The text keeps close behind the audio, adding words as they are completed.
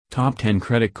Top 10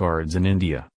 Credit Cards in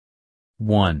India.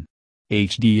 1.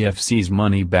 HDFC's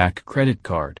Money Back Credit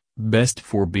Card, best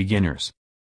for beginners.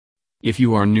 If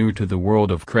you are new to the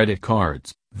world of credit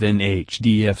cards, then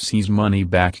HDFC's Money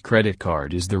Back Credit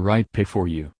Card is the right pick for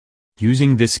you.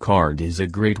 Using this card is a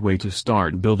great way to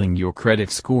start building your credit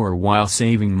score while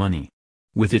saving money.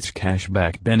 With its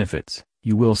cashback benefits,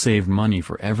 you will save money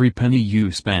for every penny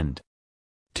you spend.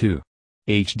 2.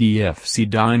 HDFC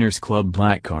Diners Club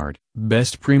Black Card,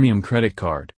 best premium credit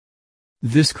card.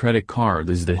 This credit card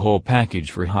is the whole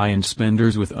package for high-end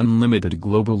spenders with unlimited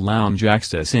global lounge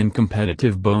access and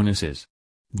competitive bonuses.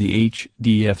 The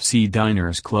HDFC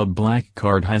Diners Club Black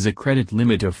Card has a credit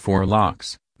limit of 4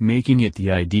 lakhs, making it the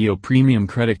ideal premium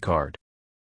credit card.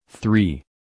 3.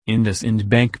 IndusInd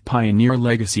Bank Pioneer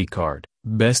Legacy Card,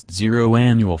 best zero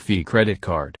annual fee credit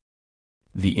card.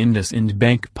 The IndusInd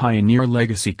Bank Pioneer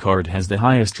Legacy Card has the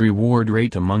highest reward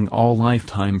rate among all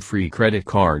lifetime free credit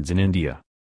cards in India.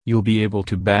 You'll be able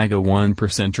to bag a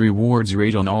 1% rewards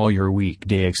rate on all your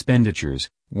weekday expenditures,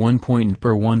 1 point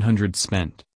per 100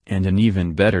 spent, and an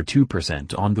even better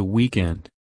 2% on the weekend.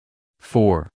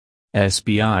 4.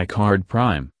 SBI Card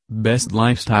Prime, best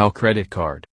lifestyle credit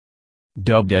card.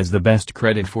 Dubbed as the best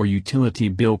credit for utility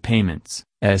bill payments,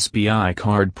 SBI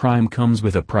Card Prime comes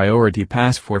with a priority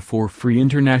pass for 4 free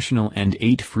international and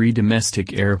 8 free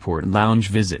domestic airport lounge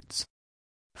visits.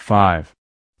 5.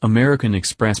 American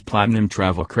Express Platinum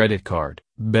Travel Credit Card,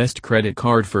 best credit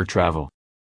card for travel.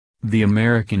 The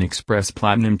American Express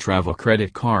Platinum Travel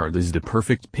Credit Card is the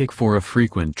perfect pick for a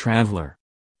frequent traveler.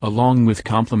 Along with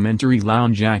complimentary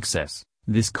lounge access,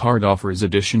 this card offers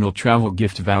additional travel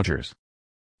gift vouchers.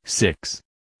 6.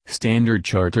 Standard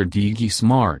Chartered Digi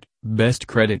Smart, best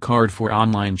credit card for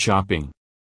online shopping.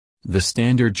 The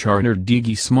Standard Chartered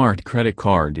Digi Smart credit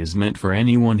card is meant for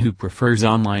anyone who prefers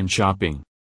online shopping.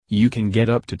 You can get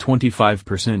up to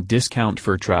 25% discount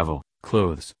for travel,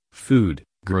 clothes, food,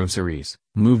 groceries,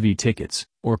 movie tickets,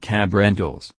 or cab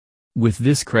rentals. With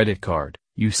this credit card,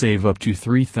 you save up to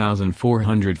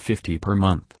 3,450 per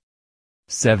month.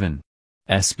 7.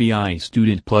 SBI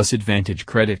Student Plus Advantage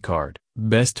Credit Card,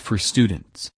 best for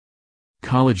students.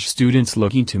 College students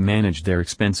looking to manage their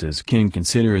expenses can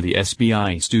consider the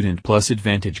SBI Student Plus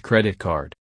Advantage Credit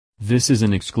Card. This is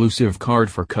an exclusive card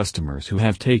for customers who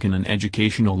have taken an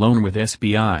educational loan with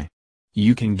SBI.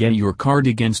 You can get your card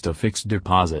against a fixed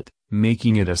deposit,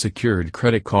 making it a secured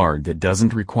credit card that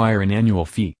doesn't require an annual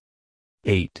fee.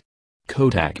 8.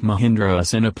 Kotak Mahindra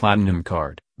Ascena Platinum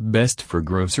Card, best for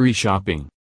grocery shopping.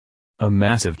 A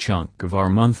massive chunk of our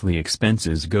monthly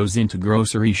expenses goes into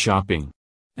grocery shopping.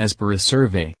 As per a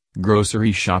survey,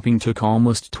 grocery shopping took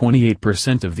almost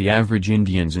 28% of the average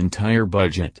Indian's entire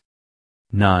budget.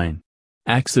 9.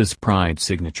 Axis Pride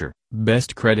Signature,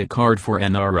 best credit card for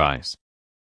NRIs.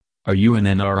 Are you an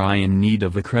NRI in need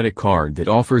of a credit card that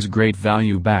offers great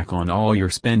value back on all your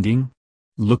spending?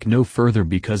 Look no further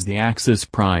because the Axis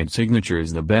Pride Signature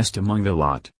is the best among the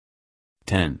lot.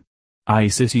 10.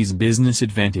 iCiti's Business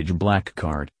Advantage Black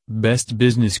Card, best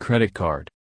business credit card.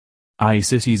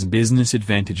 iCiti's Business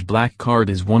Advantage Black Card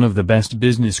is one of the best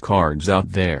business cards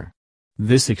out there.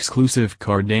 This exclusive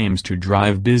card aims to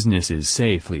drive businesses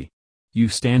safely. You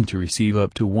stand to receive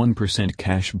up to 1%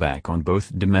 cash back on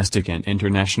both domestic and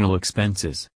international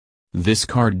expenses. This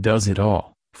card does it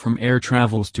all, from air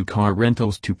travels to car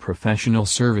rentals to professional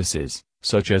services,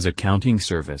 such as accounting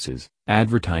services,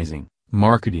 advertising,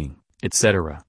 marketing, etc.